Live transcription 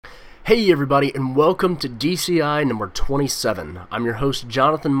Hey everybody, and welcome to DCI number 27. I'm your host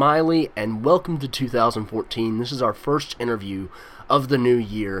Jonathan Miley, and welcome to 2014. This is our first interview of the new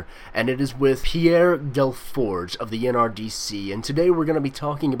year, and it is with Pierre Delforge of the NRDC, and today we're going to be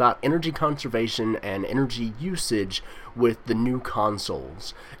talking about energy conservation and energy usage with the new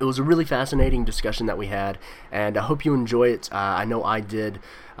consoles. It was a really fascinating discussion that we had, and I hope you enjoy it. I know I did.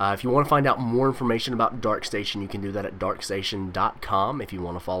 If you want to find out more information about DarkStation, you can do that at darkstation.com. If you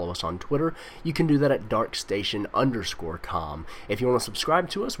want to follow us on Twitter, you can do that at darkstation_com. If you want to subscribe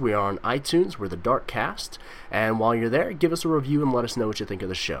to us, we are on iTunes. We're the Darkcast. And while you're there, give us a review and let us know what you think of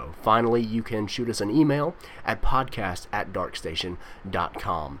the show. Finally, you can shoot us an email at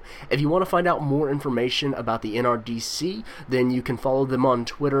podcast@darkstation.com. If you want to find out more information about the NRDC, then you can follow them on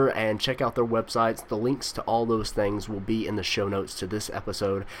Twitter and check out their websites. The links to all those things will be in the show notes to this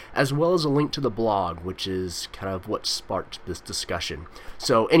episode, as well as a link to the blog, which is kind of what sparked this discussion.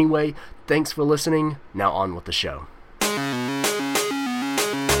 So anyway, thanks for listening. Now on with the show.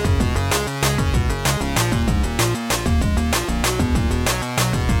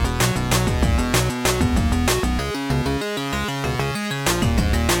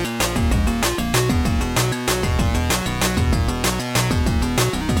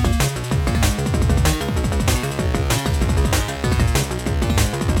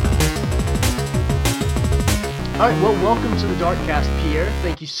 All right, well, welcome to the Darkcast, Pierre.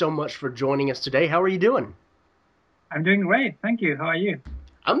 Thank you so much for joining us today. How are you doing? I'm doing great, thank you. How are you?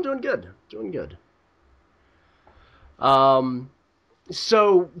 I'm doing good,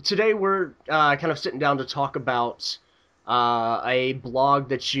 So today we're kind of sitting down to talk about a blog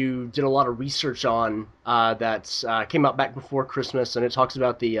that you did a lot of research on that came out back before Christmas, and it talks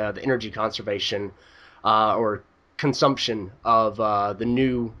about the energy conservation or consumption of the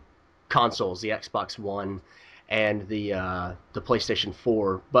new consoles, the Xbox One and the PlayStation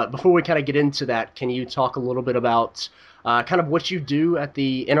 4. But before we kind of get into that, can you talk a little bit about kind of what you do at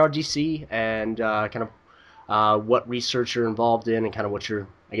the NRDC and kind of what research you're involved in and kind of what your,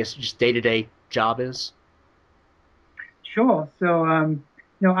 I guess, just day-to-day job is? Sure. So, I'm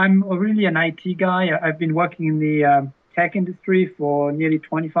really an IT guy. I've been working in the tech industry for nearly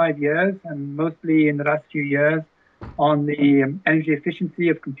 25 years, and mostly in the last few years on the energy efficiency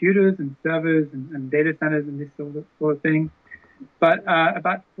of computers and servers and data centers and this sort of thing. But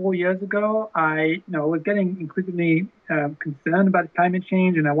about 4 years ago, I was getting increasingly concerned about climate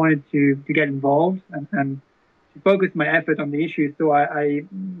change, and I wanted to get involved and to focus my effort on the issue. So I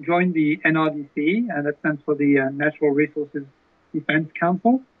joined the NRDC, and that stands for the Natural Resources Defense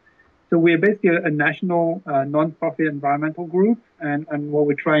Council. So we're basically a national non-profit environmental group, and what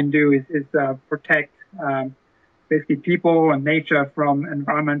we try and do is protect basically people and nature from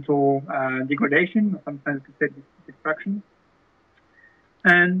environmental degradation, or sometimes considered destruction.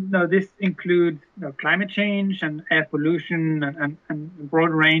 And this includes climate change and air pollution and a broad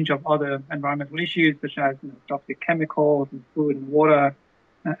range of other environmental issues such as toxic chemicals and food and water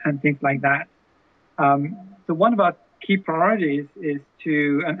and things like that. So one of our key priorities is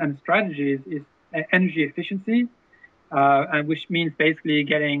and strategies is energy efficiency, and which means basically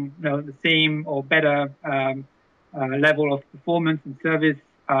getting the same or better level of performance and service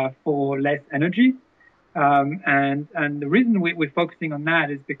for less energy. And the reason we're focusing on that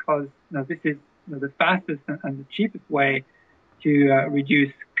is because this is the fastest and the cheapest way to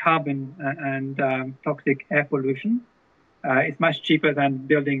reduce carbon and toxic air pollution. It's much cheaper than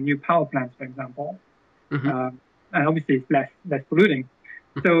building new power plants, for example. Mm-hmm. And obviously it's less polluting.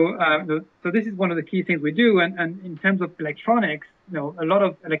 So this is one of the key things we do. And in terms of electronics, a lot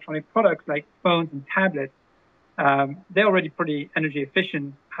of electronic products like phones and tablets, they're already pretty energy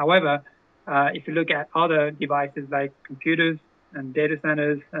efficient. However, if you look at other devices like computers and data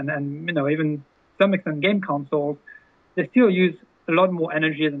centers and even to some extent game consoles, they still use a lot more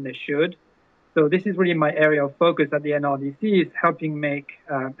energy than they should. So this is really my area of focus at the NRDC, is helping make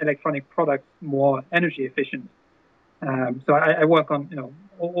electronic products more energy efficient. So I work on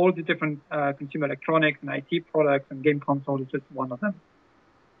all the different consumer electronics and IT products, and game consoles is just one of them.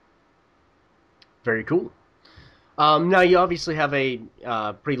 Very cool. Now, you obviously have a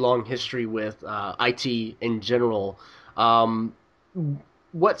pretty long history with IT in general.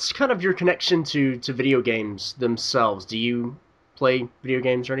 What's kind of your connection to video games themselves? Do you play video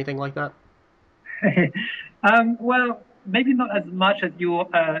games or anything like that? Well, maybe not as much as your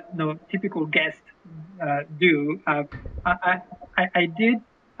typical guest do. I did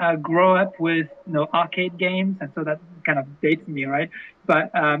grow up with arcade games, and so that kind of dates me, right?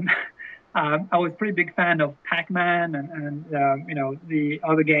 But I was a pretty big fan of Pac-Man and the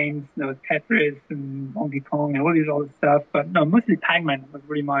other games, Tetris and Donkey Kong and all these other stuff. But no, mostly Pac-Man was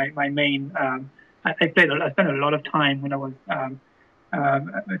really my main. I spent a lot of time when I was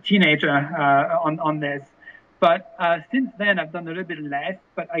a teenager on this. But since then, I've done a little bit less.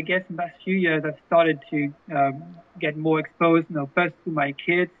 But I guess in the last few years, I've started to get more exposed. First to my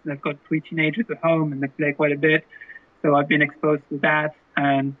kids. I've got 3 teenagers at home, and they play quite a bit. So I've been exposed to that,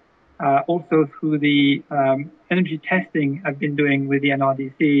 and also through the energy testing I've been doing with the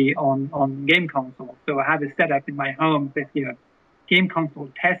NRDC on game consoles. So I have a setup in my home, basically a game console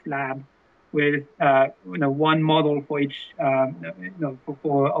test lab with one model for each of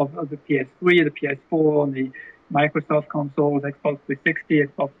the PS3, the PS4, and the Microsoft consoles, Xbox 360,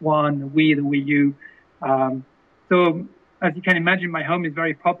 Xbox One, the Wii, the Wii U. So as you can imagine, my home is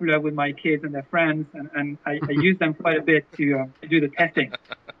very popular with my kids and their friends, and I use them quite a bit to do the testing.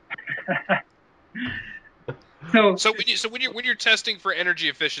 So when you're testing for energy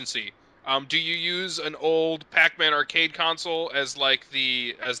efficiency, do you use an old Pac-Man arcade console as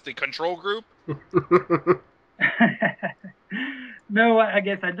the control group? No, I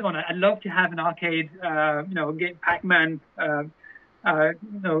guess I don't. I'd love to have an arcade, Pac-Man,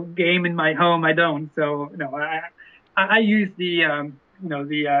 game in my home. I don't. So I use the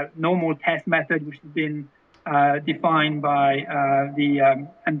normal test method, which has been defined by the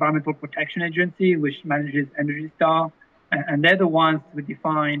Environmental Protection Agency, which manages Energy Star, and they're the ones who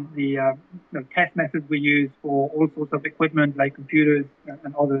define the test methods we use for all sorts of equipment like computers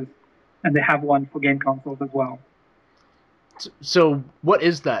and others, and they have one for game consoles as well. So what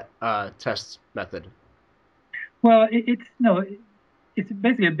is that test method? Well, it's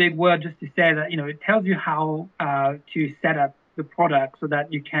basically a big word just to say that it tells you how to set up the product so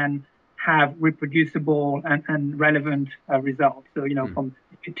that you can have reproducible and relevant results. So if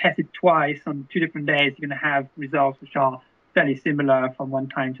you test it twice on 2 different days, you're going to have results which are fairly similar from one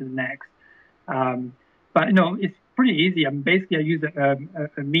time to the next. But it's pretty easy. Basically, I use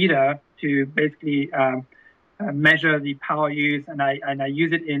a meter to basically measure the power use, and I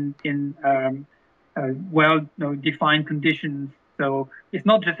use it in well-defined conditions. So it's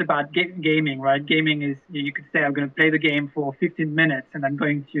not just about gaming, right? Gaming is, you could say, I'm going to play the game for 15 minutes, and I'm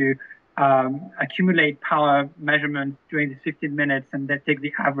going to accumulate power measurements during the 15 minutes, and then take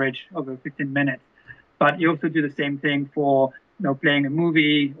the average over 15 minutes. But you also do the same thing for playing a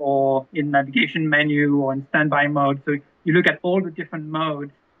movie or in navigation menu or in standby mode. So you look at all the different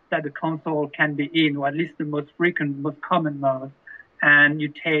modes that the console can be in, or at least the most frequent, most common modes, and you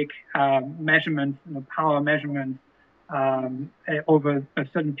take measurements, power measurements over a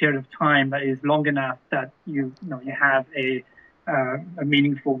certain period of time that is long enough that you have a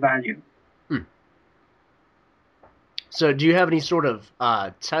meaningful value. So do you have any sort of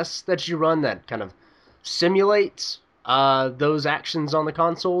tests that you run that kind of simulate those actions on the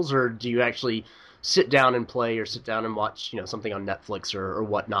consoles, or do you actually sit down and play or sit down and watch something on Netflix or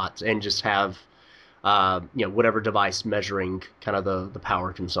whatnot and just have whatever device measuring kind of the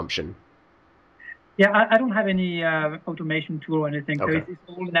power consumption? Yeah, I don't have any automation tool or anything. Okay. So it's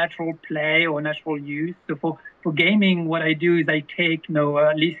all natural play or natural use. So for gaming, what I do is I take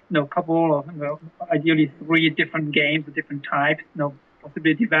at least a couple of ideally 3 different games of different types,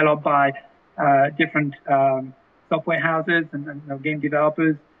 possibly developed by different software houses and game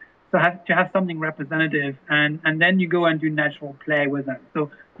developers. So to have something representative, and then you go and do natural play with them.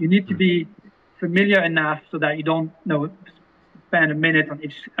 So you need to be familiar enough so that you don't spend a minute on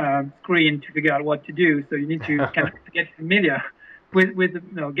each screen to figure out what to do. So you need to kind of get familiar with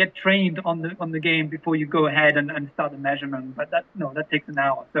get trained on the game before you go ahead and start the measurement. But that takes an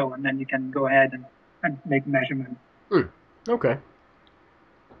hour or so, and then you can go ahead and make measurements. Okay.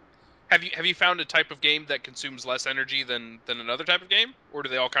 Have you found a type of game that consumes less energy than another type of game, or do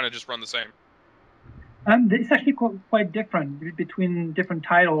they all kind of just run the same? It's actually quite different between different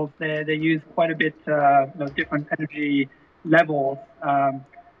titles. They use quite a bit different energy levels.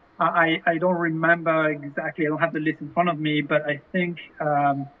 I don't remember exactly. I don't have the list in front of me, but I think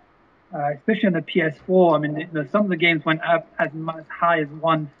especially on the PS4, I mean, some of the games went up as high as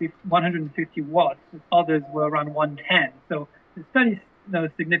 150 watts. Others were around 110. So it's fairly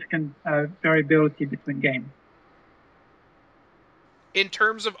significant variability between games. In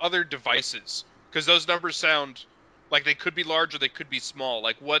terms of other devices, because those numbers sound like they could be large or they could be small.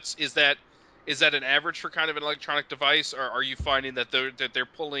 Like, is that an average for kind of an electronic device, or are you finding that they're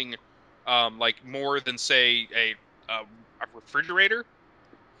pulling like more than, say, a refrigerator?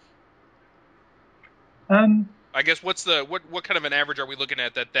 I guess what kind of an average are we looking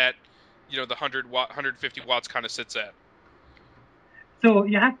at that the 150 watts kind of sits at? So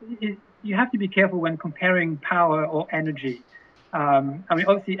you have to be careful when comparing power or energy. I mean,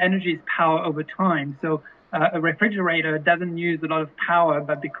 obviously, energy is power over time. So a refrigerator doesn't use a lot of power,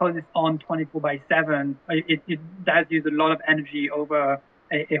 but because it's on 24/7, it does use a lot of energy over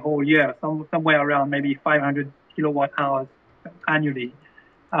a whole year, somewhere around maybe 500 kilowatt hours annually.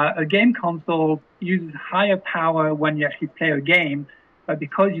 A game console uses higher power when you actually play a game, but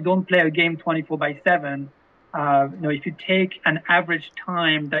because you don't play a game 24/7, if you take an average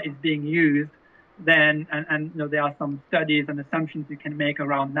time that is being used, then and there are some studies and assumptions you can make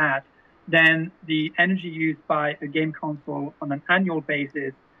around that, then the energy used by a game console on an annual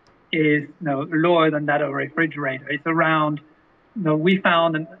basis is lower than that of a refrigerator. It's around, we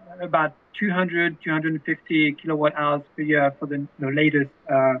found about 250 kilowatt hours per year for the latest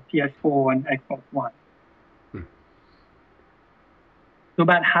PS4 and Xbox One. So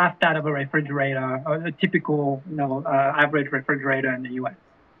about half that of a refrigerator, or a typical average refrigerator in the US.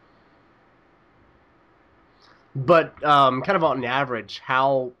 But kind of on average,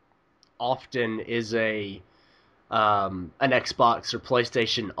 how often is an Xbox or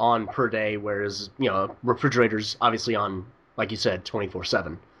PlayStation on per day, whereas refrigerators obviously on, like you said,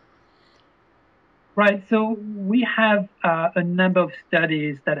 24/7? Right. So we have a number of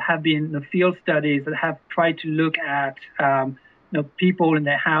studies that have been field studies that have tried to look at people in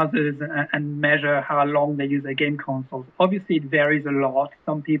their houses and measure how long they use their game consoles. Obviously, it varies a lot.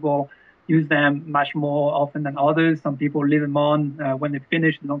 Some people use them much more often than others. Some people leave them on when they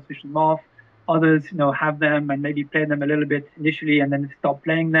finish and don't switch them off. Others, have them and maybe play them a little bit initially and then stop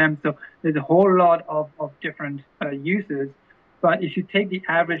playing them. So there's a whole lot of different uses. But if you take the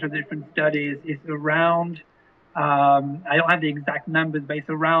average of the different studies, it's around, I don't have the exact numbers, but it's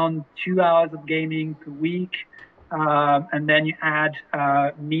around 2 hours of gaming per week. And then you add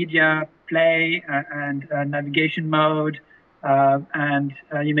media play and navigation mode, and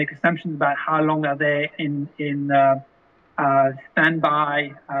you make assumptions about how long are they in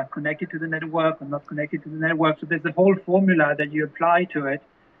standby, connected to the network or not connected to the network. So there's a whole formula that you apply to it,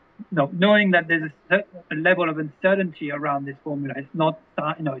 knowing that there's a level of uncertainty around this formula. It's not,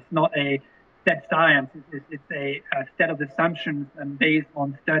 it's not a set science. It's a set of assumptions and based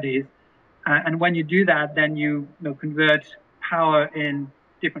on studies. And when you do that, then you convert power in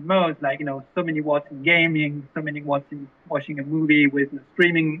different modes, like so many watts in gaming, so many watts in watching a movie with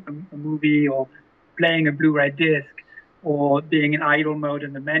streaming a movie, or playing a Blu-ray disc, or being in idle mode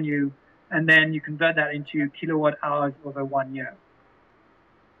in the menu, and then you convert that into kilowatt hours over 1 year.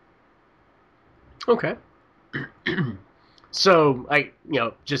 Okay. So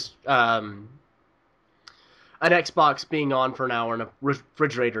just an Xbox being on for an hour and a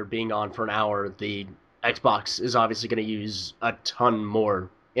refrigerator being on for an hour, the Xbox is obviously going to use a ton more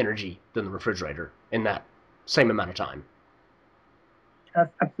energy than the refrigerator in that same amount of time.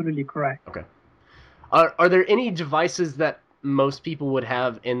 That's absolutely correct. Okay. Are there any devices that most people would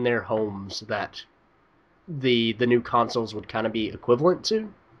have in their homes that the new consoles would kind of be equivalent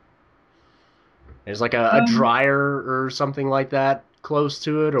to? There's like a dryer or something like that close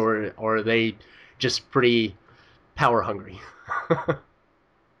to it, or are they just pretty power hungry?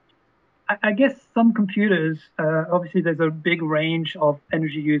 I guess some computers, obviously there's a big range of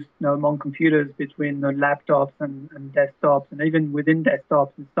energy use among computers between the laptops and desktops, and even within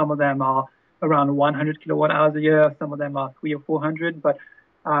desktops, and some of them are around 100 kilowatt hours a year, some of them are 300 or 400, but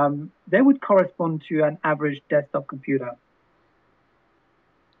they would correspond to an average desktop computer.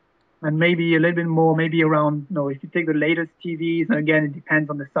 And maybe a little bit more, maybe around, if you take the latest TVs, and again, it depends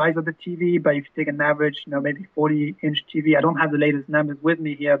on the size of the TV, but if you take an average, maybe 40-inch TV, I don't have the latest numbers with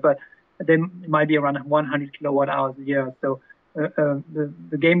me here, but then it might be around 100 kilowatt hours a year. So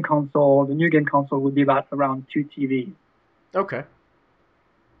the game console, the new game console would be about around 2 TVs. Okay.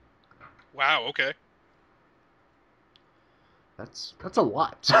 Wow, okay. That's a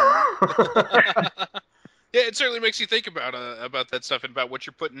lot. Yeah, it certainly makes you think about that stuff and about what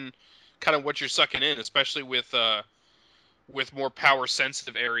you're putting, kind of what you're sucking in, especially with more power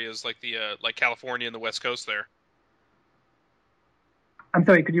sensitive areas like like California and the West Coast there. I'm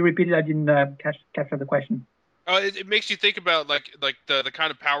sorry, could you repeat it? I didn't capture the question. It makes you think about like the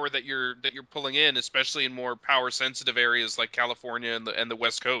kind of power that you're pulling in, especially in more power sensitive areas like California and the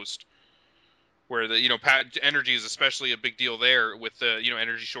West Coast, where the energy is especially a big deal there with the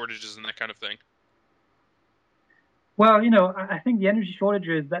energy shortages and that kind of thing. Well, I think the energy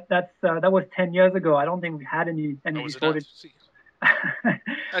shortages that was 10 years ago. I don't think we had any energy shortages.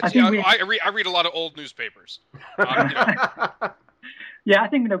 I read a lot of old newspapers. Yeah, I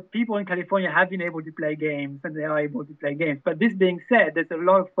think people in California have been able to play games, and they are able to play games. But this being said, there's a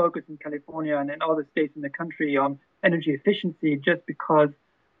lot of focus in California and in other states in the country on energy efficiency, just because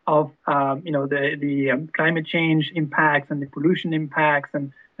of the climate change impacts and the pollution impacts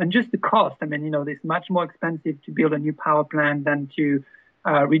and just the cost. I mean, it's much more expensive to build a new power plant than to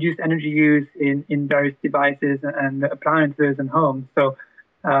reduce energy use in various devices and appliances and homes. So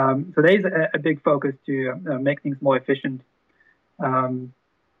there's a big focus to make things more efficient.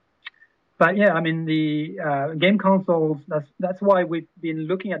 But yeah, I mean, the game consoles, that's why we've been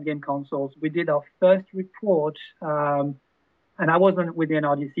looking at game consoles. We did our first report, and I wasn't with the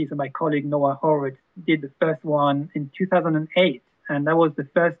NRDC, so my colleague Noah Horowitz did the first one in 2008. And that was the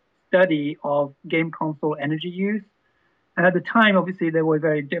first study of game console energy use. And at the time, obviously, they were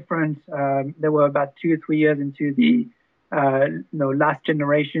very different. They were about 2 or 3 years into the last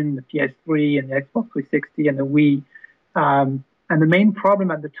generation, the PS3 and the Xbox 360 and the Wii. And the main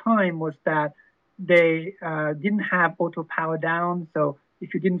problem at the time was that they didn't have auto power down. So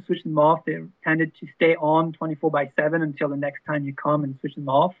if you didn't switch them off, they tended to stay on 24/7 until the next time you come and switch them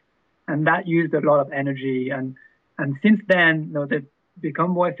off. And that used a lot of energy. And since then, they've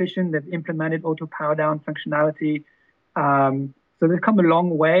become more efficient. They've implemented auto power down functionality. So they've come a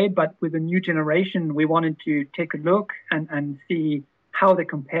long way. But with the new generation, we wanted to take a look and see how they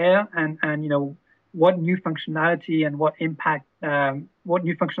compare and what new functionality and what impact, what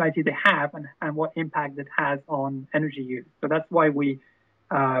new functionality they have and what impact it has on energy use. So that's why we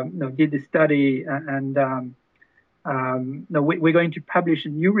did the study, and we're going to publish a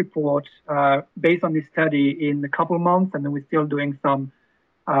new report based on this study in a couple of months, and then we're still doing some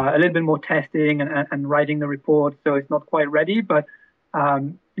a little bit more testing and writing the report, so it's not quite ready. But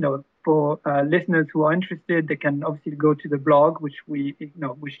for listeners who are interested, they can obviously go to the blog, which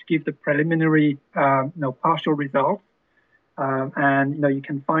give the preliminary partial results, and you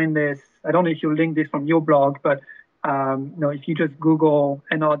can find this. I don't know if you'll link this from your blog, but if you just Google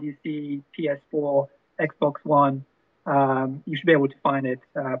NRDC PS4 Xbox One, you should be able to find it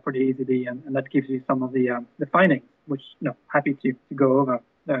pretty easily, and that gives you some of the findings, which happy to go over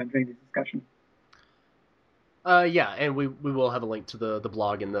during this discussion. Yeah, and we will have a link to the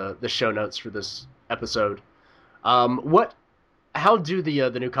blog in the show notes for this episode. How do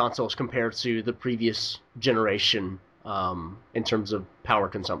the new consoles compare to the previous generation in terms of power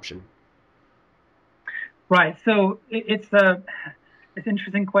consumption? Right. So it's an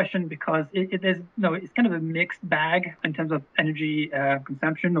interesting question because it's kind of a mixed bag in terms of energy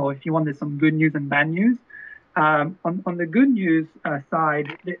consumption, or if you want, there's some good news and bad news. On the good news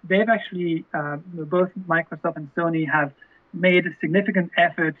side, they've actually, both Microsoft and Sony have made a significant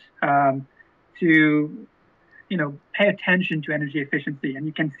effort to, pay attention to energy efficiency. And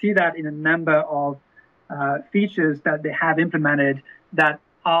you can see that in a number of features that they have implemented that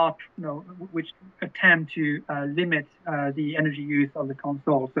are, which attempt to limit the energy use of the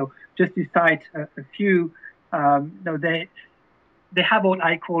console. So just to cite a few, they have what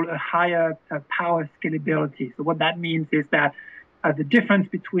I call a higher power scalability. So what that means is that the difference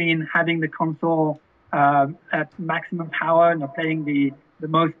between having the console at maximum power, playing the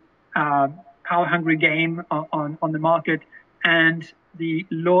most power-hungry game on the market, and the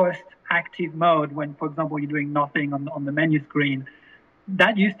lowest active mode when, for example, you're doing nothing on the menu screen.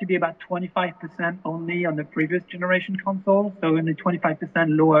 That used to be about 25% only on the previous generation console. So only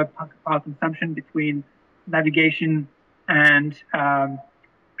 25% lower power consumption between navigation and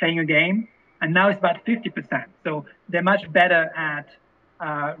playing a game. And now it's about 50%. So they're much better at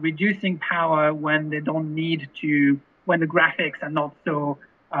reducing power when they don't need to, when the graphics are not so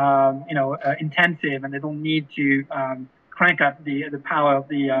intensive and they don't need to crank up the power of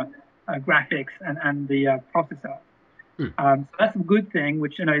the graphics and the processor. So that's a good thing,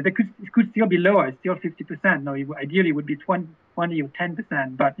 which, it could still be lower. It's still 50%. No, ideally it would be 20 or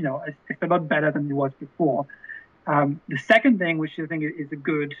 10%, but, it's a lot better than it was before. The second thing, which I think is a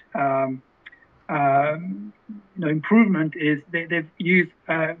good improvement, is they've used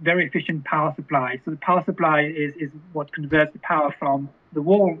very efficient power supply. So the power supply is what converts the power from the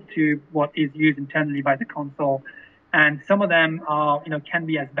wall to what is used internally by the console. And some of them are, can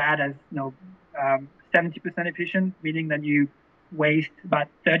be as bad as 70% efficient, meaning that you waste about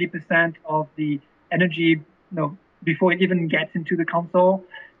 30% of the energy, before it even gets into the console.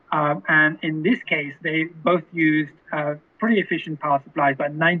 And in this case, they both used pretty efficient power supplies,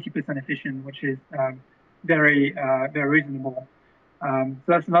 about 90% efficient, which is very reasonable. So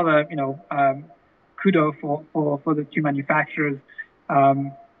that's another, kudo for the two manufacturers.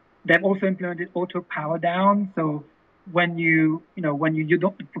 They've also implemented auto power down. So when you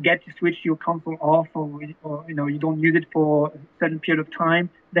don't forget to switch your console off, or you don't use it for a certain period of time,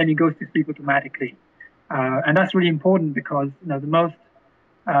 then it goes to sleep automatically. And that's really important because the most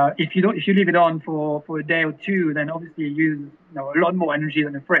If you leave it on for a day or two, then obviously you use a lot more energy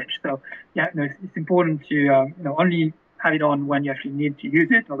than the fridge. So yeah, it's important to only have it on when you actually need to use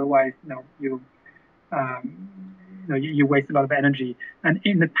it. Otherwise, you waste a lot of energy. And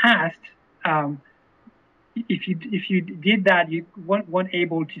in the past, if you did that, you weren't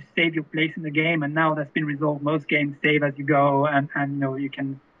able to save your place in the game, and now that's been resolved. Most games save as you go, and you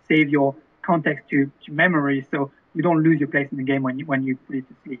can save your context to memory, so you don't lose your place in the game when you put it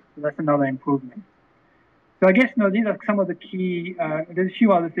to sleep. So that's another improvement. So I guess these are some of the key. There's a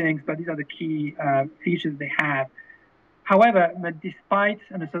few other things, but these are the key features they have. However, despite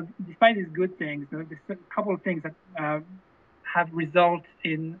these good things, there's a couple of things that have resulted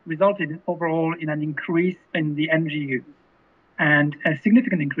in overall in an increase in the energy use, and a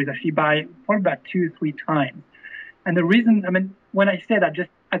significant increase actually by probably about 2-3 times. And the reason, when I say that, just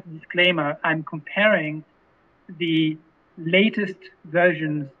as a disclaimer, I'm comparing the latest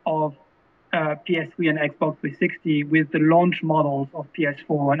versions of PS3 and Xbox 360 with the launch models of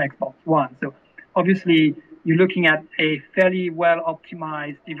PS4 and Xbox One. So obviously, you're looking at a fairly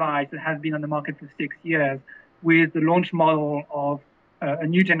well-optimized device that has been on the market for 6 years with the launch model of a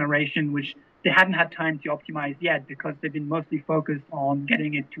new generation, which they hadn't had time to optimize yet because they've been mostly focused on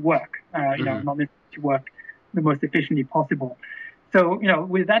getting it to work, not necessarily to work the most efficiently possible. So,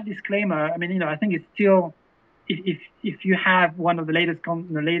 with that disclaimer, I think it's still, if you have one of the latest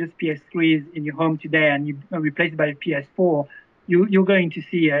PS3s in your home today and you replace it by a PS4, you're going to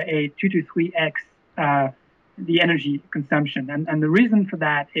see a 2 to 3x the energy consumption. And the reason for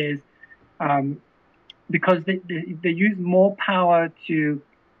that is because they use more power to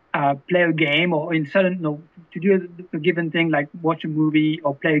play a game, or in certain, to do a given thing like watch a movie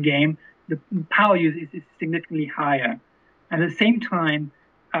or play a game, the power use is significantly higher. And at the same time,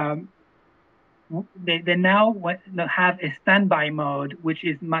 they now have a standby mode, which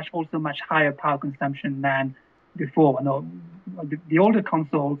is much higher power consumption than before. The older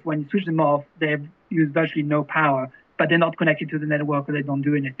consoles, when you switch them off, they use virtually no power, but they're not connected to the network, or they don't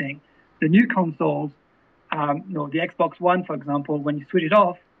do anything. The new consoles, the Xbox One, for example, when you switch it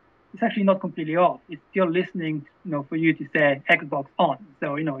off, it's actually not completely off. It's still listening, for you to say Xbox on.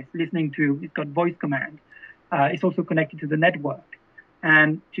 So, it's listening it's got voice command. It's also connected to the network.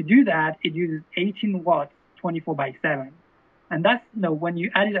 And to do that, it uses 18 watts, 24/7. And that's, when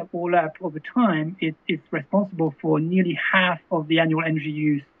you add it all up over time, it's responsible for nearly half of the annual energy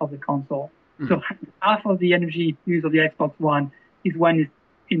use of the console. Mm-hmm. So half of the energy use of the Xbox One is when it's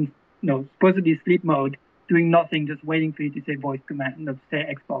in, supposedly sleep mode, doing nothing, just waiting for you to say voice command, to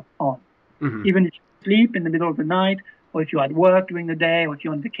say Xbox on. Mm-hmm. Even if you sleep in the middle of the night, or if you're at work during the day, or if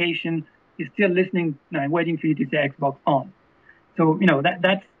you're on vacation, you're still listening, waiting for you to say Xbox on. So,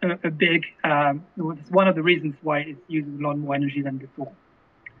 that's a big, it's one of the reasons why it uses a lot more energy than before.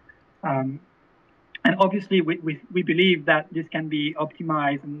 And obviously, we believe that this can be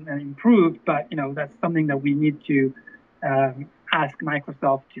optimized and improved, but, that's something that we need to ask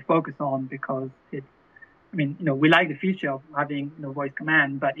Microsoft to focus on, because we like the feature of having voice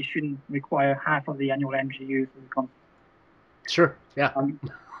command, but it shouldn't require half of the annual energy use of the console. Sure, yeah.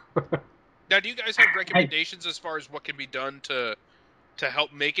 Now, do you guys have recommendations as far as what can be done to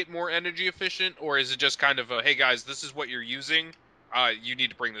help make it more energy efficient, or is it just kind of a, hey guys, this is what you're using, you need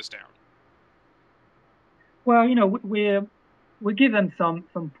to bring this down? Well, we're given some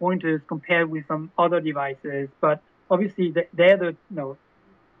pointers compared with some other devices, but obviously they're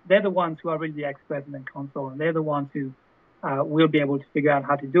the ones who are really the experts in the console, and they're the ones who will be able to figure out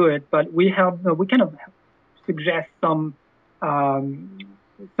how to do it. But we kind of suggest some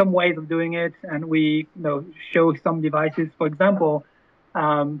ways of doing it, and we show some devices. For example,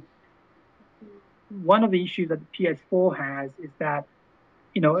 one of the issues that the PS4 has is that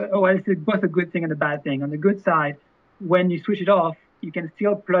it's both a good thing and a bad thing. On the good side, when you switch it off, you can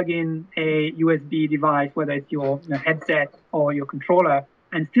still plug in a USB device, whether it's your headset or your controller,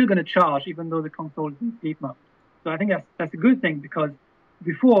 and still going to charge even though the console is in sleep mode. So I think that's a good thing, because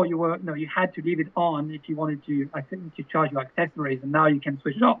before you had to leave it on if you wanted to charge your accessories, and now you can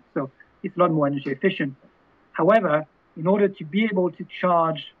switch it off. So it's a lot more energy efficient. However, in order to be able to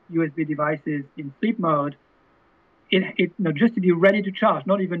charge USB devices in sleep mode, just to be ready to charge,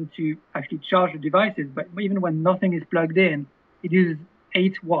 not even to actually charge the devices, but even when nothing is plugged in, it uses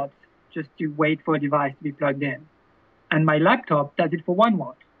 8 watts just to wait for a device to be plugged in. And my laptop does it for 1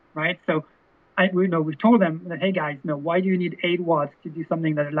 watt, right? So we've told them that, hey guys, why do you need 8 watts to do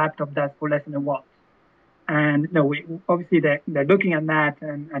something that a laptop does for less than a watt? And obviously they're looking at that,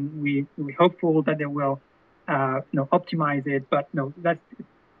 and we're hopeful that they will optimize it. But that's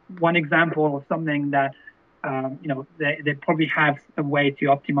one example of something that they probably have a way to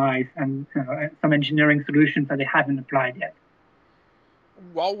optimize and some engineering solutions that they haven't applied yet.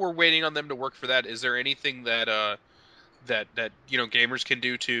 While we're waiting on them to work for that, is there anything that gamers can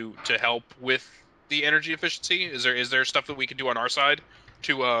do to help with the energy efficiency? Is there stuff that we can do on our side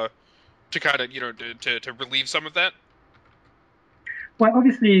to kind of to relieve some of that? Well,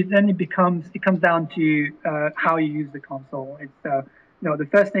 obviously, then it comes down to how you use the console. It's the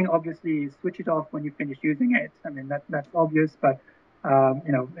first thing obviously is switch it off when you finish using it. I mean that's obvious, but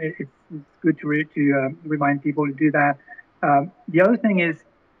it's good to remind people to do that. The other thing is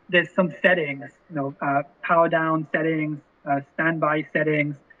there's some settings, power down settings, standby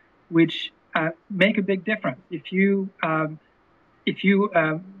settings, which make a big difference. If you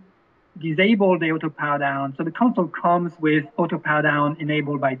disable the auto power down, so the console comes with auto power down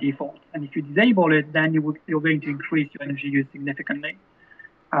enabled by default, and if you disable it, then you're going to increase your energy use significantly.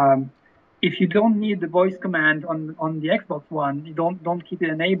 If you don't need the voice command on the Xbox One, you don't keep it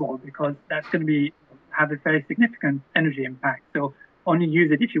enabled, because that's going to have a very significant energy impact. So only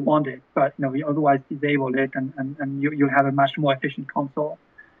use it if you want it, but you otherwise disable it, and you'll have a much more efficient console.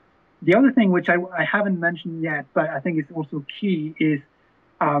 The other thing, which I haven't mentioned yet, but I think is also key, is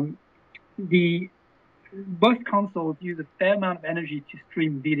both consoles use a fair amount of energy to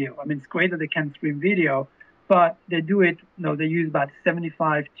stream video. I mean, it's great that they can stream video, but they do it, they use about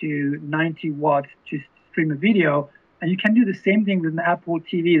 75 to 90 watts to stream a video. And you can do the same thing with an Apple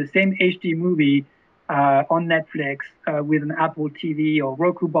TV, the same HD movie on Netflix with an Apple TV or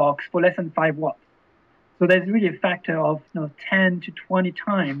Roku box for less than 5 watts. So there's really a factor of 10 to 20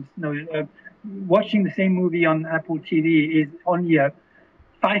 times. Watching the same movie on Apple TV is only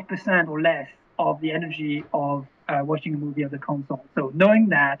 5% or less of the energy of watching a movie on the console. So knowing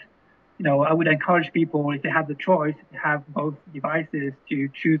that, I would encourage people, if they have the choice, to have both devices, to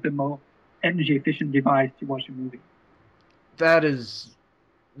choose the more energy efficient device to watch a movie.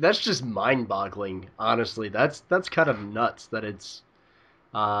 That's just mind-boggling, honestly. That's kind of nuts that it's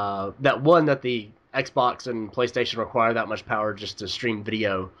that the Xbox and PlayStation require that much power just to stream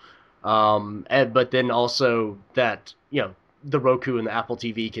video, but then also that the Roku and the Apple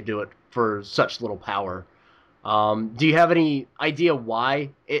TV can do it for such little power. Do you have any idea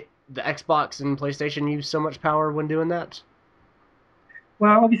why the Xbox and PlayStation use so much power when doing that?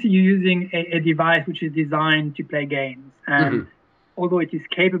 Well, obviously you're using a device which is designed to play games, and although it is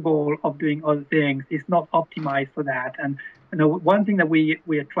capable of doing other things, it's not optimized for that. And one thing that we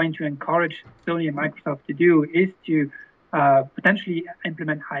are trying to encourage Sony and Microsoft to do is to potentially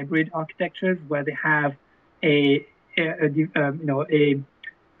implement hybrid architectures where they have a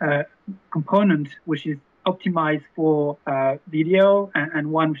component which is optimized for video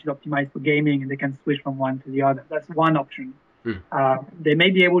and one which is optimized for gaming, and they can switch from one to the other. That's one option. They may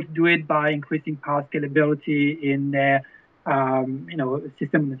be able to do it by increasing power scalability in their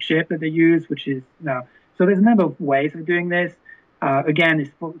system on the chip that they use, which is so there's a number of ways of doing this. Again,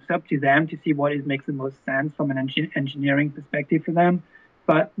 it's up to them to see what makes the most sense from an engineering perspective for them.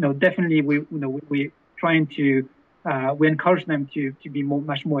 But definitely we're trying to we encourage them to be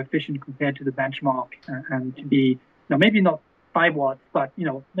much more efficient compared to the benchmark, and to be maybe not 5 watts, but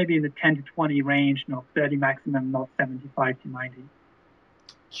maybe in the 10 to 20 range, 30 maximum, not 75 to 90.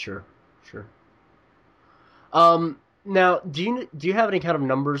 Sure. Now, do you have any kind of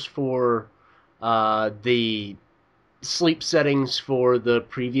numbers for the sleep settings for the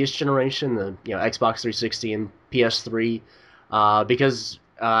previous generation, the Xbox 360 and PS3? Because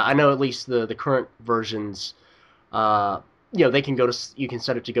I know at least the current versions, they can you can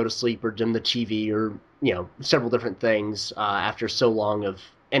set it to go to sleep or dim the TV or several different things after so long of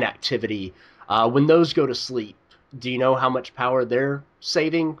inactivity. When those go to sleep, do you know how much power they're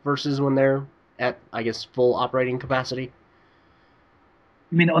saving versus when they're at, I guess, full operating capacity?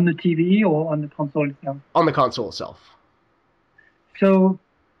 You mean on the TV or on the console itself? On the console itself. So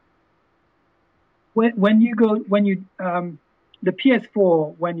when you the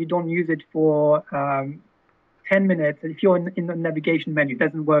PS4, when you don't use it for 10 minutes, if you're in the navigation menu, it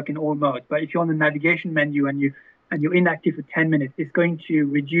doesn't work in all modes, but if you're on the navigation menu and you're inactive for 10 minutes, it's going to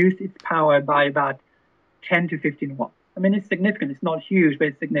reduce its power by about 10 to 15 watts. I mean, it's significant. It's not huge, but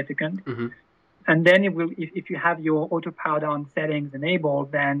it's significant. Mm-hmm. And then it will, if you have your auto power down settings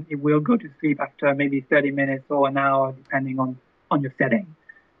enabled, then it will go to sleep after maybe 30 minutes or an hour, depending on your setting.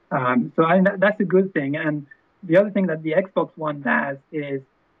 So that's a good thing. And the other thing that the Xbox One does is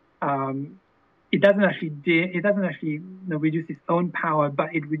it doesn't actually reduce its own power,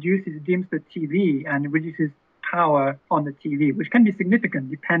 but it dims the TV and it reduces power on the TV, which can be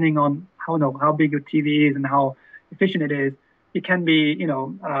significant depending on how big your TV is and how efficient it is. It can be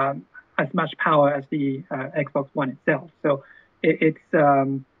as much power as the Xbox One itself. So it's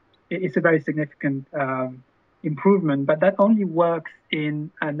a very significant improvement, but that only works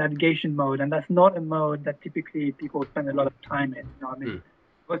in a navigation mode, and that's not a mode that typically people spend a lot of time in. I mean,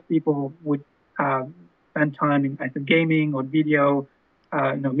 most people would spend time in either gaming or video,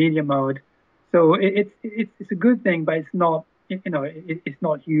 media mode. So it's a good thing, but it's not it's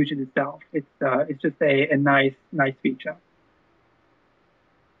not huge in itself. It's just a nice feature.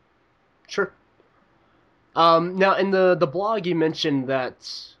 Sure. Now, in the blog, you mentioned that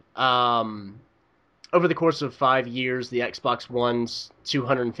over the course of 5 years, the Xbox One's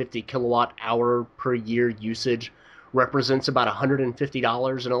 250 kilowatt hour per year usage represents about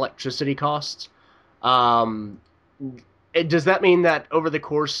 $150 in electricity costs. Does that mean that over the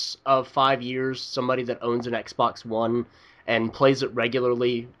course of 5 years, somebody that owns an Xbox One and plays it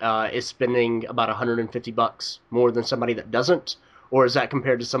regularly is spending about $150 more than somebody that doesn't? Or is that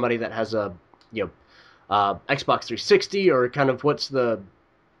compared to somebody that has a Xbox 360, or kind of what's the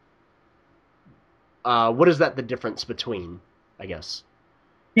what is that the difference between, I guess?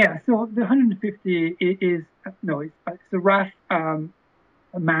 Yeah, so the 150 is it's a rough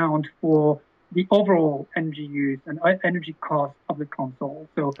amount for the overall energy use and energy cost of the console.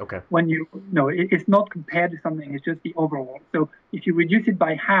 So when it's not compared to something, it's just the overall. So if you reduce it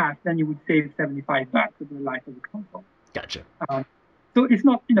by half, then you would save $75 over the life of the console. Gotcha. So it's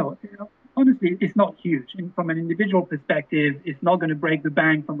not, honestly, it's not huge. And from an individual perspective, it's not going to break the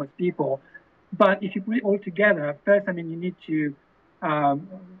bank for most people. But if you put it all together, first, I mean, you need to,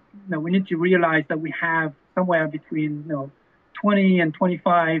 we need to realize that we have somewhere between 20 and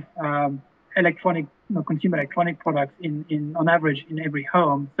 25 consumer electronic products on average in every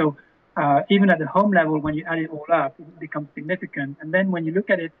home. So even at the home level, when you add it all up, it becomes significant. And then when you look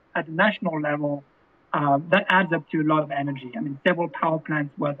at it at the national level, that adds up to a lot of energy. I mean, several power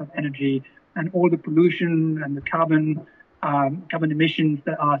plants worth of energy, and all the pollution and the carbon emissions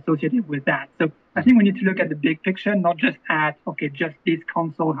that are associated with that. So I think we need to look at the big picture, not just at, just this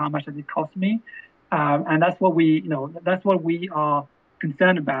console, how much does it cost me? And that's what we are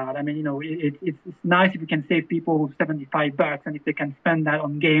concerned about. I mean, it's nice if we can save people $75, and if they can spend that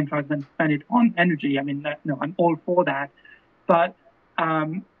on games rather than spend it on energy. I mean, I'm all for that. But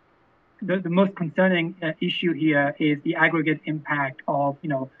the most concerning issue here is the aggregate impact of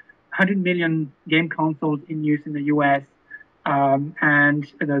 100 million game consoles in use in the U.S. And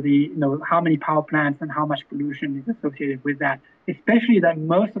how many power plants and how much pollution is associated with that. Especially that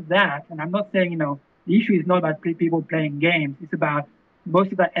most of that, and I'm not saying the issue is not about people playing games. It's about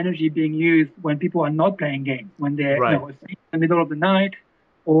most of that energy being used when people are not playing games, when they're asleep in the middle of the night,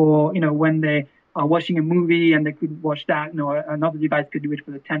 or when they are watching a movie and they couldn't watch that. Another device could do it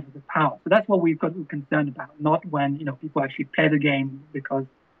for the tenth of the power. So that's what we've got to be concerned about, not when people actually play the game. Because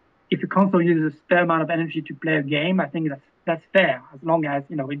if a console uses a fair amount of energy to play a game, I think that's fair, as long as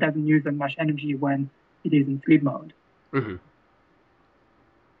it doesn't use as much energy when it is in sleep mode. Mm-hmm.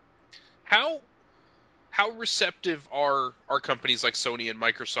 How receptive are companies like Sony and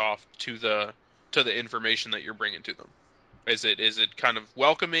Microsoft to the information that you're bringing to them? Is it kind of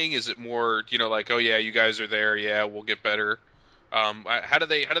welcoming? Is it more like, oh yeah, you guys are there, yeah, we'll get better? How do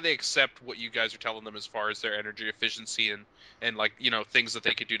they accept what you guys are telling them as far as their energy efficiency and like things that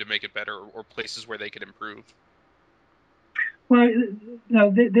they could do to make it better, or places where they could improve? Well,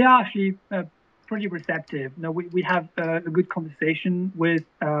 they are actually pretty receptive. We have a good conversation with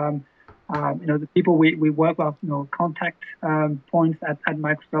the people we work with, contact points at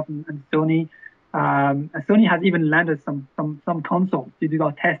Microsoft and Sony. Sony has even landed some consoles to do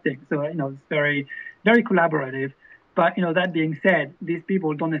our testing. So it's very, very collaborative. But that being said, these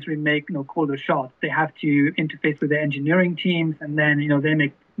people don't necessarily call the shots. They have to interface with their engineering teams, and then they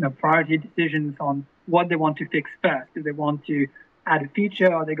make priority decisions on what they want to fix first. Do they want to add a feature,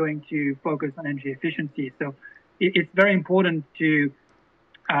 or are they going to focus on energy efficiency? So it's very important to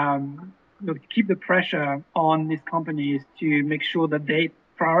keep the pressure on these companies to make sure that they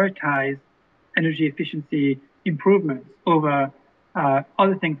prioritize energy efficiency improvements over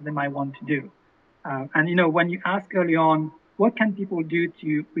other things that they might want to do. And when you ask early on, what can people do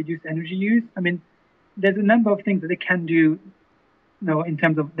to reduce energy use? I mean, there's a number of things that they can do, in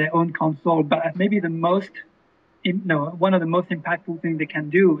terms of their own console, but maybe one of the most impactful things they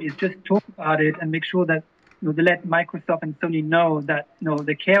can do is just talk about it and make sure that they let Microsoft and Sony know that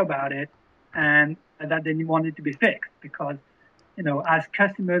they care about it and that they want it to be fixed. Because as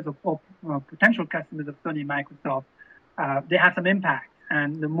customers or potential customers of Sony and Microsoft, they have some impact.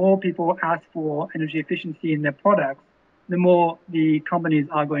 And the more people ask for energy efficiency in their products, the more the companies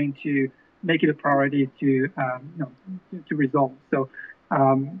are going to make it a priority to resolve. So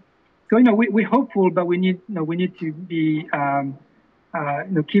So we're hopeful, but we need to be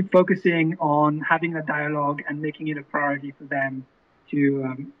keep focusing on having a dialogue and making it a priority for them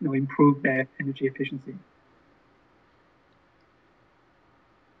to improve their energy efficiency.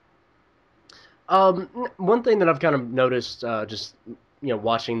 One thing that I've kind of noticed, just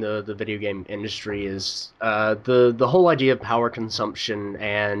watching the video game industry is the whole idea of power consumption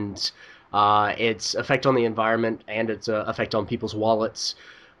and its effect on the environment and its effect on people's wallets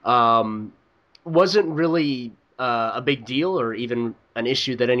wasn't really a big deal or even an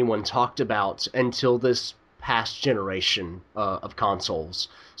issue that anyone talked about until this past generation of consoles.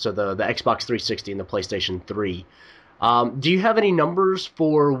 So the Xbox 360 and the PlayStation 3. Do you have any numbers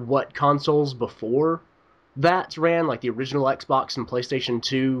for what consoles before that ran, like the original Xbox and PlayStation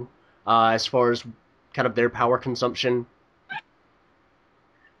 2, as far as kind of their power consumption?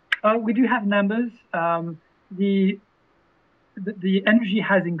 We do have numbers. The energy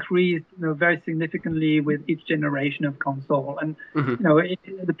has increased, very significantly with each generation of console. And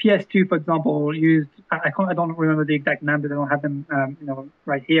the PS2, for example, used I don't remember the exact numbers. I don't have them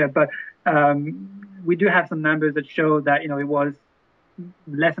right here, but we do have some numbers that show that it was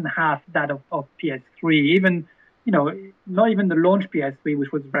less than half that of PS3. Even not even the launch PS3,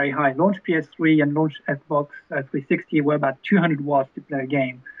 which was very high. Launch PS3 and launch Xbox 360 were about 200 watts to play a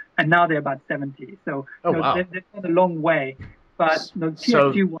game, and now they're about 70. So wow. they've gone a long way. But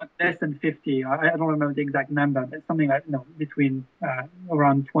PS2 was less than 50. I don't remember the exact number, but something like between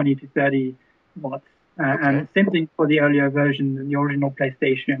around 20 to 30 watts. Okay. And same thing for the earlier version, the original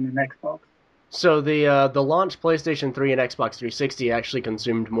PlayStation and Xbox. So the launch PlayStation 3 and Xbox 360 actually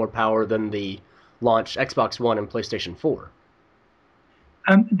consumed more power than the launch Xbox One and PlayStation 4.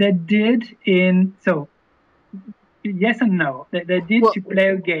 They did yes and no. They did to play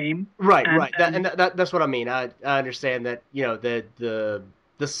a game. Right. That's what I mean. I understand that the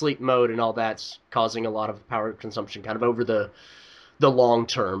sleep mode and all that's causing a lot of power consumption kind of over the long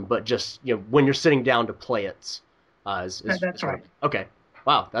term, but just when you're sitting down to play it, that's right. Okay.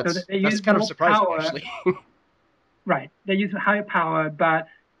 Wow, that's kind of surprising power, actually. Right. They use higher power, but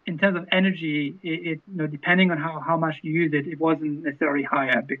in terms of energy, it depending on how much you use it, it wasn't necessarily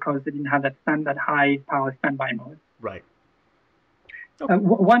higher because they didn't have that high power standby mode. Right. Okay.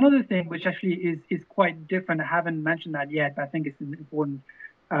 One other thing, which actually is quite different, I haven't mentioned that yet, but I think it's important.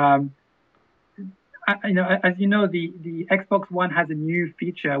 As you know, the Xbox One has a new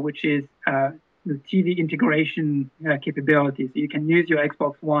feature, which is the TV integration capability. So you can use your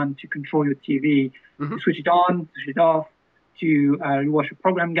Xbox One to control your TV, to switch it on, switch it off, to watch a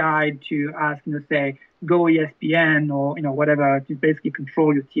program guide, to ask, say, go ESPN or whatever, to basically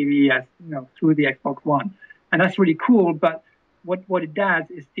control your TV as through the Xbox One. And that's really cool, but what it does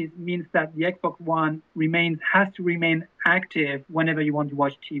is it means that the Xbox One has to remain active whenever you want to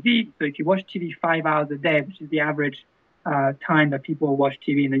watch TV. So if you watch TV 5 hours a day, which is the average time that people watch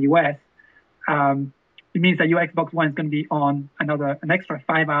TV in the US, it means that your Xbox One is going to be on an extra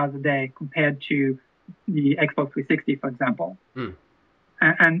 5 hours a day compared to the Xbox 360, for example.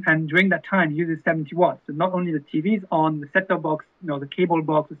 And during that time, it uses 70 watts. So not only the TV is on, the set-top box, the cable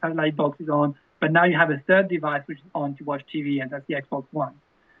box, the satellite box is on, but now you have a third device which is on to watch TV, and that's the Xbox One.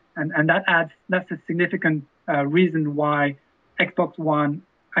 And that's a significant reason why Xbox One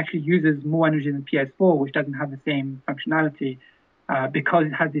actually uses more energy than PS4, which doesn't have the same functionality, because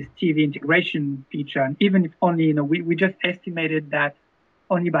it has this TV integration feature. And even if only, we just estimated that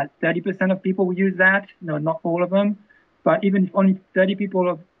only about 30% of people will use that, not all of them. But even if only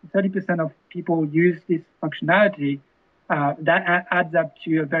 30% of people use this functionality, that adds up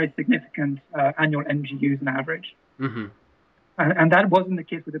to a very significant annual energy use on average. Mm-hmm. And that wasn't the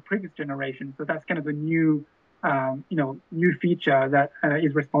case with the previous generation. So that's kind of a new feature that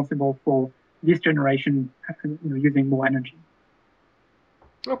is responsible for this generation using more energy.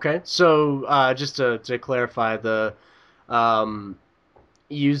 Okay, so just to clarify, the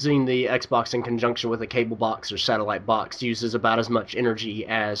using the Xbox in conjunction with a cable box or satellite box uses about as much energy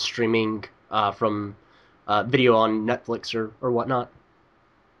as streaming from video on Netflix or whatnot?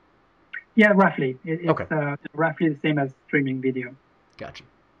 Yeah, roughly. It's okay. Roughly the same as streaming video. Gotcha.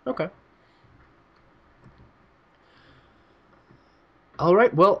 Okay. All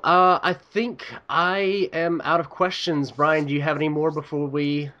right. Well, I think I am out of questions. Brian, do you have any more before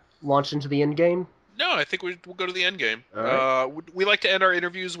we launch into the end game? No, I think we'll go to the end game. Right. We like to end our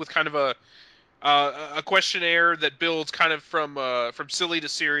interviews with kind of a questionnaire that builds kind of from silly to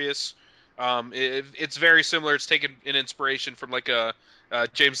serious. It's very similar. It's taken an inspiration from like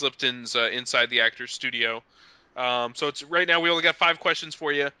James Lipton's Inside the Actors Studio. So it's right now we only got 5 questions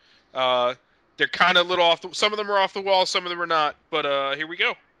for you. They're kind of little some of them are off the wall, some of them are not. But here we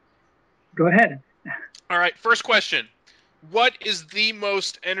go. Go ahead. All right, first question. What is the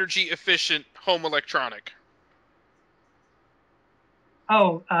most energy efficient home electronic?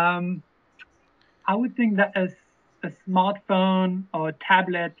 Oh, I would think that a smartphone or a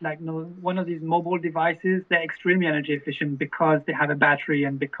tablet, like one of these mobile devices, they're extremely energy efficient because they have a battery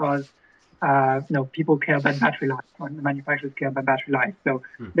and because people care about battery life, or the manufacturers care about battery life. So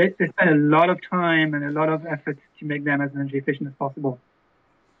they spend a lot of time and a lot of effort to make them as energy efficient as possible.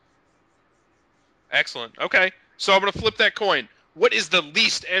 Excellent. Okay, so I'm going to flip that coin. What is the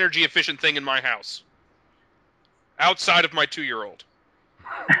least energy efficient thing in my house? Outside of my 2-year-old.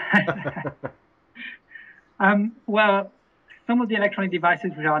 Well, some of the electronic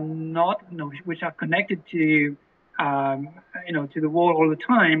devices which are not, which are connected to, to the wall all the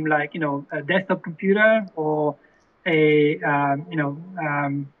time, like, a desktop computer or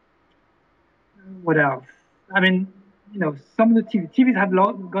what else? I mean, some of the TVs have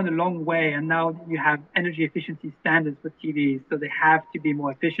gone a long way, and now you have energy efficiency standards for TVs, so they have to be more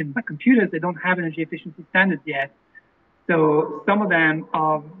efficient. But computers, they don't have energy efficiency standards yet. So some of them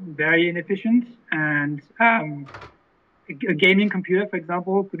are very inefficient, and a gaming computer, for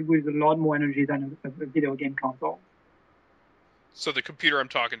example, could use a lot more energy than a video game console. So the computer I'm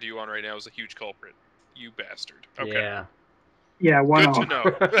talking to you on right now is a huge culprit. You bastard. Okay. Yeah, Good to know.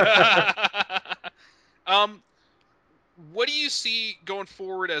 What do you see going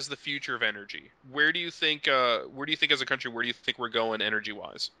forward as the future of energy? Where do you think as a country, where do you think we're going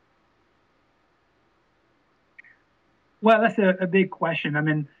energy-wise? Well, that's a big question. I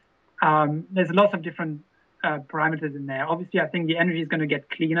mean, there's lots of different parameters in there. Obviously, I think the energy is going to get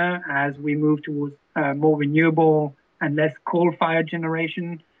cleaner as we move towards more renewable and less coal-fired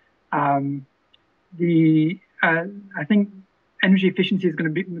generation. I think energy efficiency is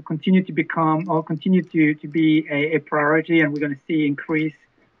going to continue to be a priority, and we're going to see increased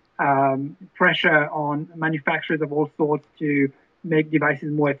pressure on manufacturers of all sorts to make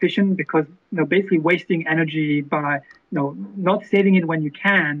devices more efficient, because basically wasting energy by not saving it when you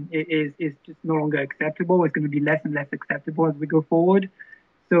can is just no longer acceptable. It's going to be less and less acceptable as we go forward.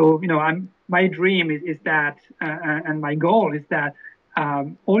 So my dream is that and my goal is that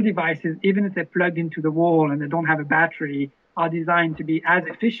all devices, even if they're plugged into the wall and they don't have a battery, are designed to be as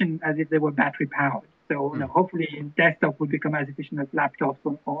efficient as if they were battery powered. So hopefully desktop will become as efficient as laptops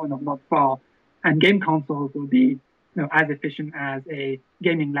or not far, and game consoles will be as efficient as a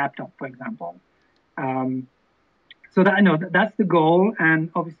gaming laptop, for example. So that's the goal, and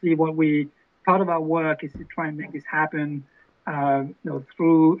obviously part of our work is to try and make this happen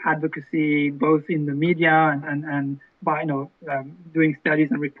through advocacy, both in the media and by doing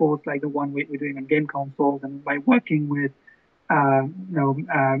studies and reports like the one we're doing on game consoles, and by working with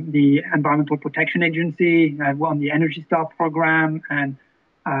the Environmental Protection Agency on the Energy Star program, and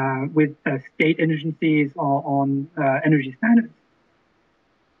with state agencies on energy standards.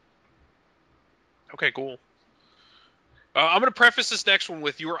 Okay, cool. I'm going to preface this next one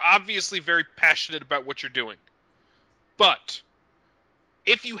with, you are obviously very passionate about what you're doing. But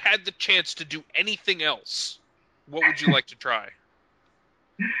if you had the chance to do anything else, what would you like to try?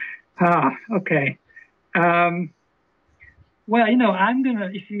 Okay. Well, I'm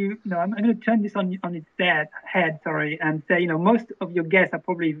gonna turn this on its head, and say, most of your guests are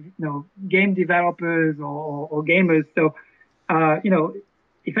probably, game developers or gamers. So,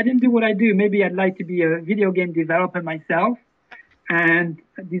 if I didn't do what I do, maybe I'd like to be a video game developer myself and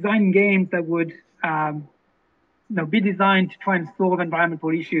design games that would, be designed to try and solve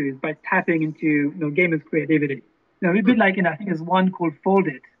environmental issues by tapping into, gamers' creativity. A bit like, I think there's one called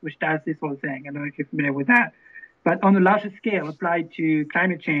Foldit, which does this sort of thing. I don't know if you're familiar with that. But on a larger scale, applied to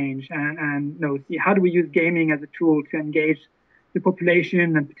climate change, and see how do we use gaming as a tool to engage the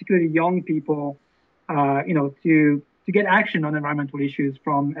population, and particularly young people, to get action on environmental issues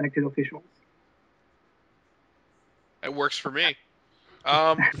from elected officials. That works for me.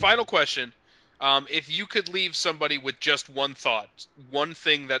 Final question. If you could leave somebody with just one thought, one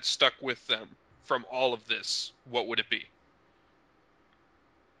thing that stuck with them from all of this, what would it be?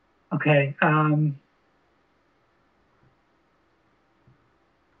 Okay.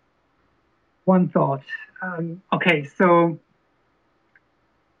 One thought. Okay, so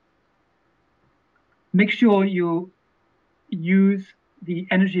make sure you use the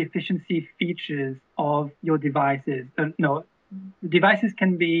energy efficiency features of your devices. The devices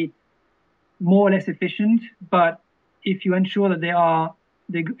can be more or less efficient, but if you ensure that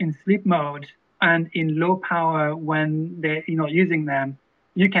they're in sleep mode and in low power when you're not using them,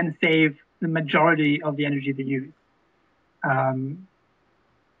 you can save the majority of the energy they use.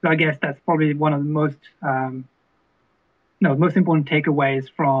 So I guess that's probably one of the most most important takeaways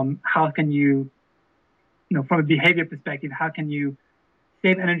from how can you, from a behavior perspective, how can you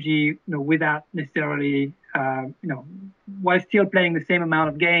save energy, without necessarily, while still playing the same amount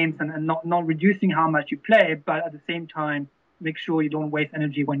of games and not reducing how much you play, but at the same time, make sure you don't waste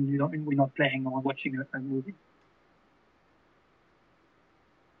energy when we're not playing or watching a movie.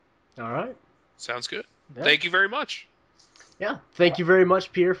 All right. Sounds good. Yeah. Thank you very much. Yeah, thank you very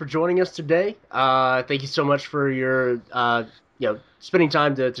much, Pierre, for joining us today. Thank you so much for your, spending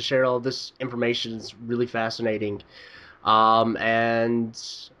time to share all this information. It's really fascinating. And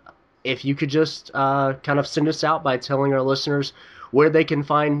if you could just kind of send us out by telling our listeners where they can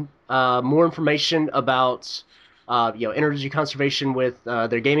find more information about, energy conservation with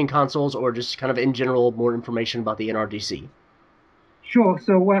their gaming consoles, or just kind of in general more information about the NRDC. Sure.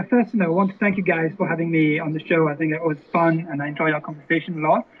 So first, I want to thank you guys for having me on the show. I think it was fun, and I enjoyed our conversation a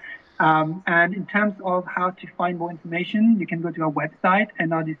lot. And in terms of how to find more information, you can go to our website,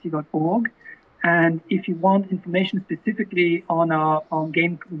 nrdc.org. And if you want information specifically on our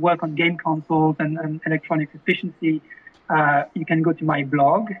work on game consoles and electronics efficiency, you can go to my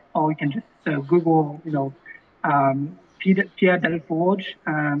blog, or you can just Google, Pierre Delforge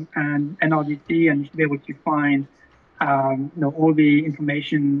and NRDC, and you'll be able to find all the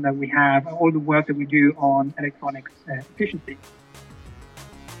information that we have, all the work that we do on electronics efficiency.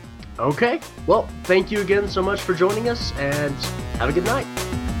 Okay. Well, thank you again so much for joining us, and have a good night.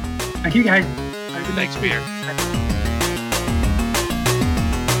 Thank you, guys. Thanks, Peter.